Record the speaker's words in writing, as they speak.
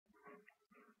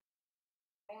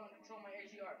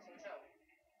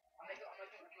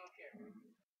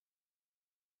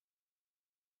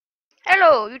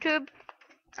Hello, YouTube.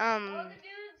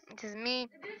 This is me.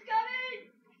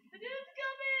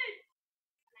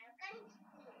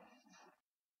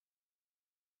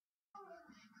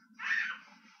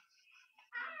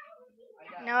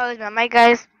 No, it's my mic,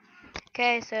 guys.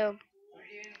 Okay, so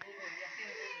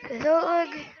this is Oleg.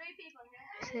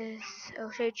 This is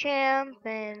O'Shea Champ,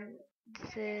 and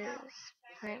this is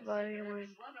Plant Volume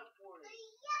 1.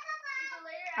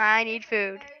 I need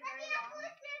food.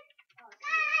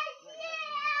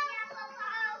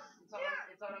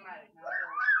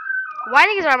 Why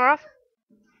did he get his armor off?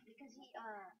 Because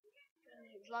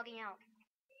he's logging out.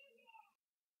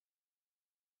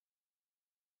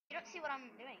 You don't see what I'm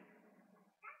doing.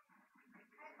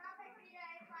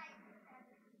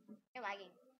 You're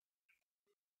lagging.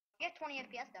 You have 20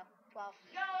 FPS though. 12.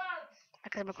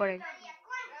 Because I'm recording.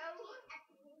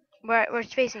 Where's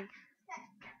it facing?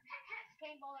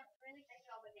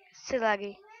 Still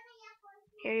laggy.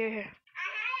 Here.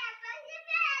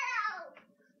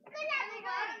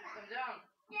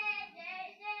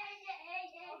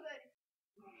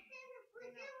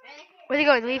 Where's he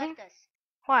going? Leaving?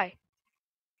 Why?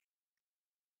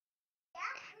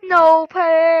 No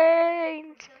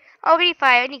pain. Oh, we need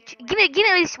fire. Give me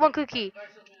at least one cookie,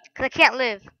 cause I can't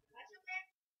live.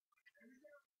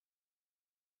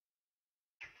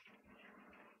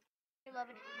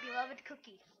 Beloved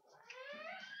cookie.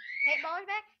 Paintballer's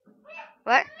back?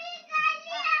 What?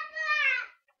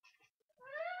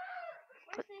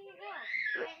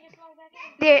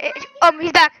 There.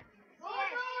 He's back.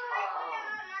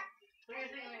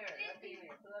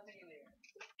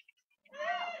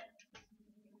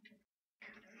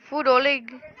 Food Oleg.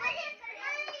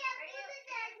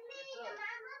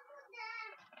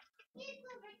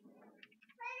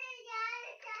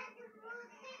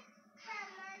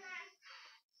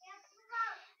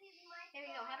 Here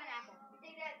you go, have an apple.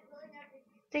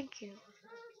 Thank you.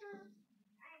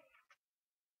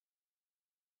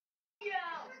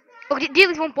 Okay, do you at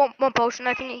least one potion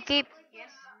I can keep?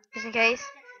 Yes. Just in case.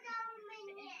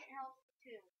 Instant health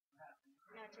 2.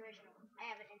 No, it's original. I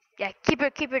have it instant. Yeah,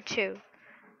 keep it 2.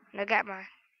 And I got mine.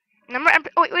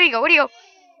 Oh, wait, where do you go?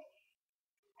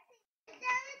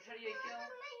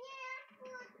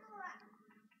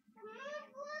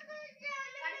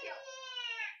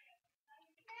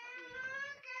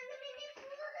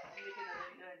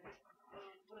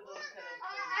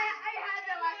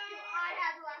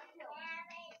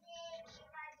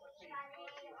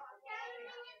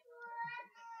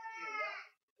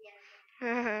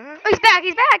 Oh,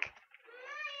 he's back.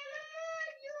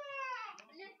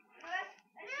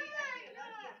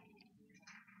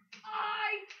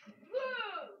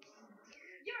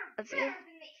 Let's see.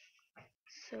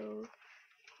 So,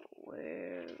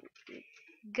 where we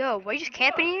go? Why are you just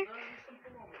camping here?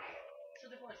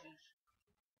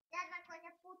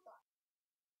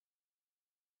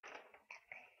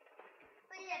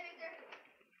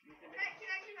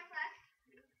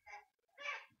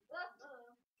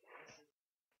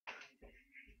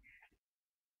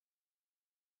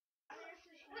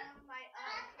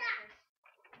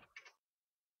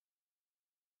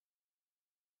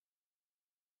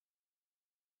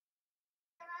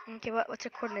 Okay, what's the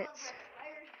coordinates?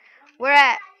 We're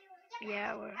at.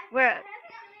 Yeah, we're at.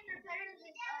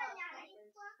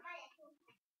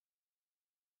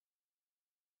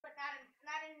 But not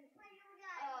in what I would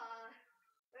call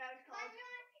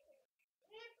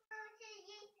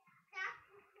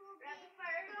rapid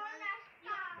fire gun.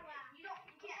 You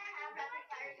can't have rapid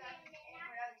fire gun in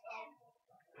what I would call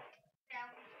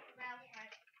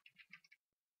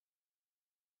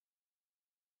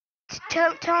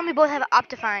Tell me both have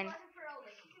Optifine.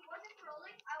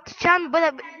 Tell me both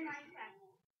have.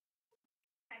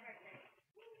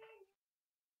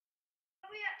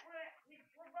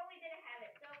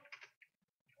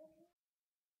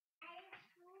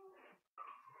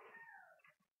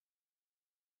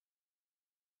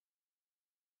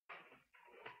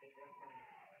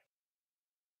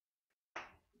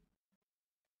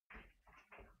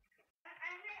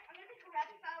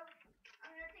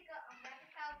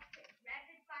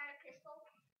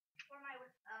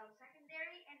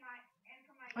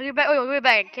 We'll be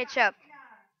back. Catch up.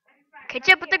 Catch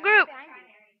up with the group.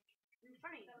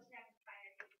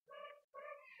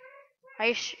 Are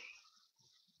you It's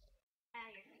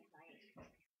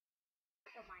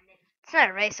not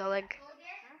a race, Oleg.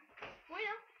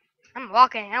 I'm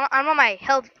walking. I'm on my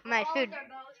health, my food.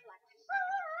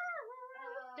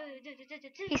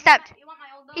 He stopped.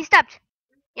 He stopped.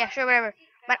 Yeah, sure, whatever.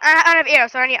 But I don't have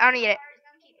arrows, so I don't need it.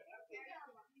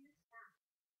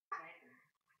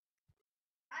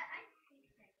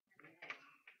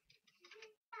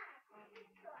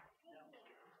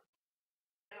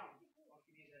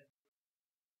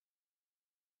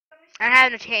 I don't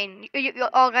have no chain. You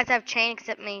all guys have chain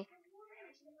except me.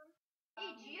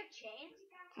 Hey, do you have chains?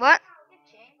 What? You have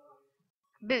chains?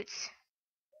 Boots.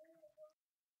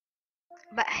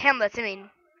 But helmets, I mean.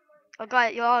 Oh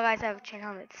god, you all guys have chain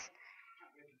helmets.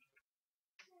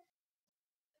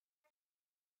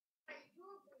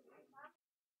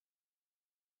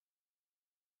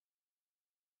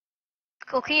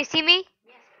 Cool, can you see me?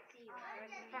 Yes, I see you. Right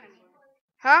in front of me.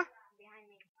 Huh? Behind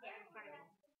me. Yeah, in front of me.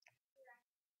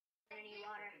 I need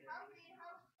water.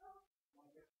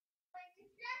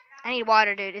 I need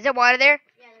water, dude. Is there water there?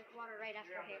 Yeah, there's water right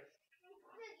after here.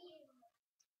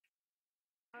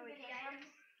 Where we came from?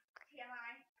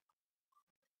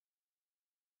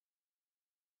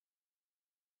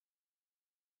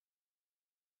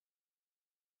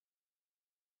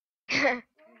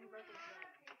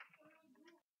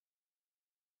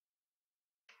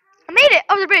 I made it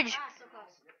over the bridge. Ah, so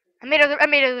close. I made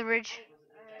it over the bridge.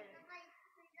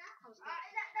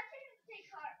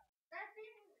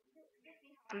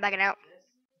 I'm backing out.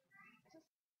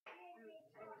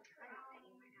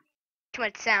 Too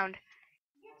much sound.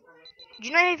 Do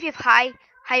you know if you have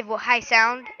high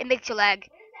sound, it makes you lag.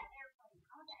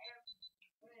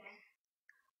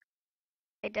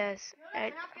 It does.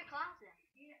 Turn off your class then.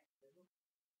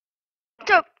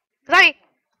 So, sorry.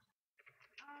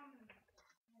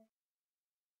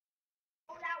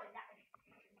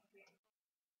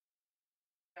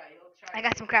 I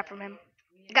got some crap from him.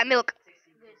 I got milk.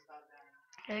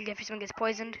 Really good if someone gets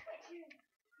poisoned.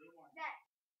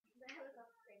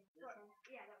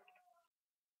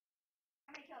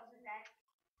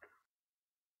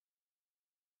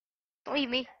 Don't leave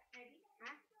me.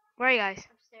 Huh? Where are you guys?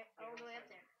 Upstairs. All the way up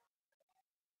there.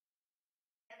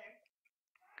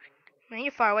 Man,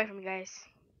 you're far away from me, guys.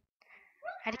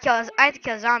 I had to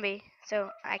kill a zombie, so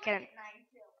I couldn't.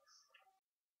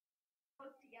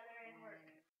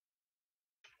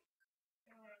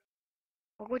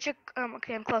 Well, which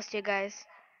okay, I'm close to you guys.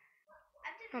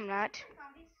 No, I'm not.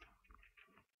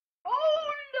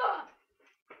 Oh no!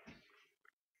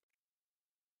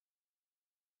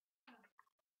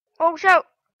 Oh, shoot!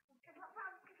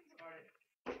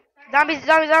 Zombies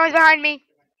behind me.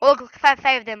 Oh, look, five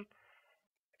of them.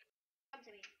 Come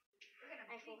to me.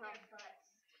 I have full health.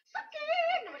 Suck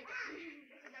it! Nobody.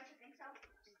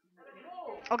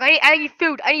 Okay, I need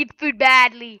food. I need food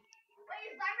badly.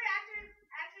 Wait, is Diamond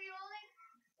actually rolling?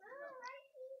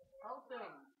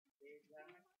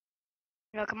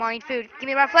 No, come on, I need food. Give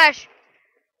me my flesh.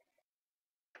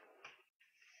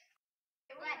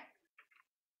 Hey, what?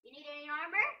 You need any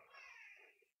armor?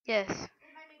 Yes.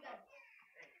 Here's my new gun.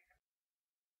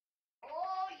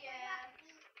 Oh yeah.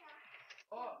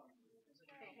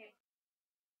 Okay, here.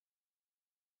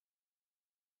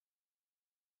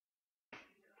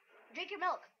 Drink your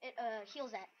milk. It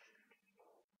heals that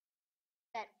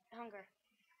hunger.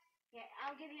 Yeah,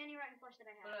 I'll give you any rotten flesh that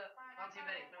I have.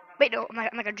 Wait, no, I'm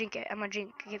not gonna drink it. I'm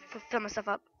gonna fill myself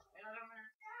up.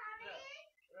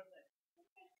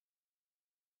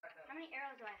 How many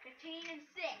arrows do I have? 15 and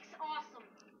 6. Awesome.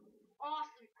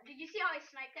 Awesome. Did you see how I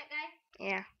sniped that guy?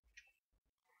 Yeah.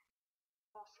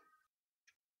 Awesome.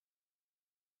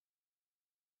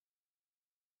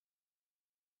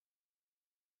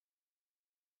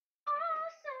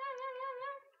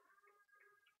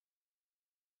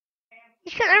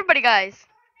 You killed everybody, guys.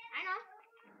 I know.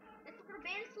 That's what a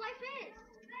bandit's life is.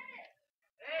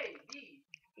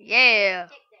 Yeah. Take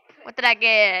that. What did I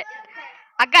get?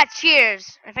 I got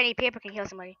cheers. If I need paper, I can heal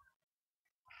somebody.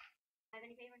 Have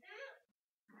any paper?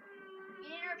 You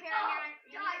need to repair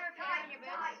on your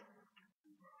boots?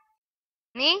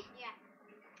 Me? Yeah.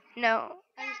 No.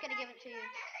 I'm just gonna give it to you.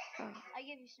 Oh, I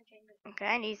give you some change. okay,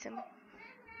 I need some.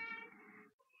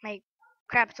 My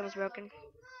crap's almost broken.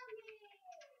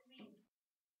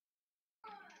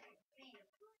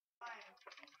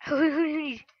 Who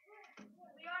needs?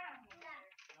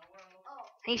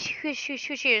 He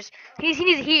cheers. He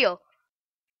needs a heal.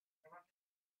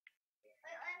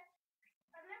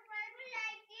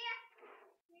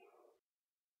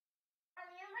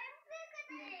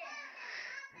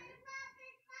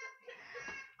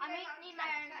 I might need my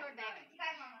iron sword back.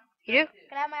 You do?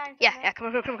 Can I have my iron sword Yeah, back? yeah. Come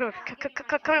on, come to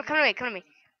me, come to me.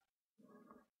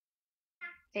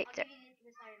 Hey, I'll there, give you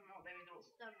this iron one. This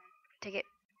stone one. take it.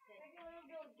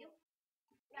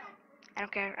 Okay. I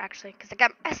don't care actually, cause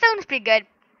my stone is pretty good.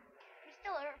 You're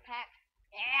still overpacked.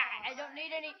 Yeah, I don't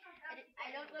need any.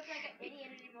 I don't look like an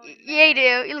idiot anymore. Yeah, you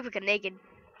do. You look like a naked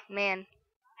man.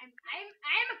 I'm a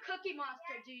cookie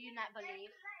monster. Do you not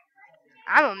believe?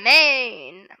 I'm a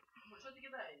man.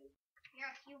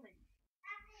 You're a human.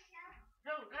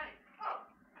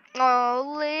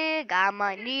 Oh, lig, I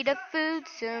might need a food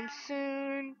some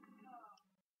soon.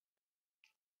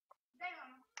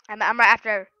 I'm right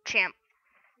after Champ.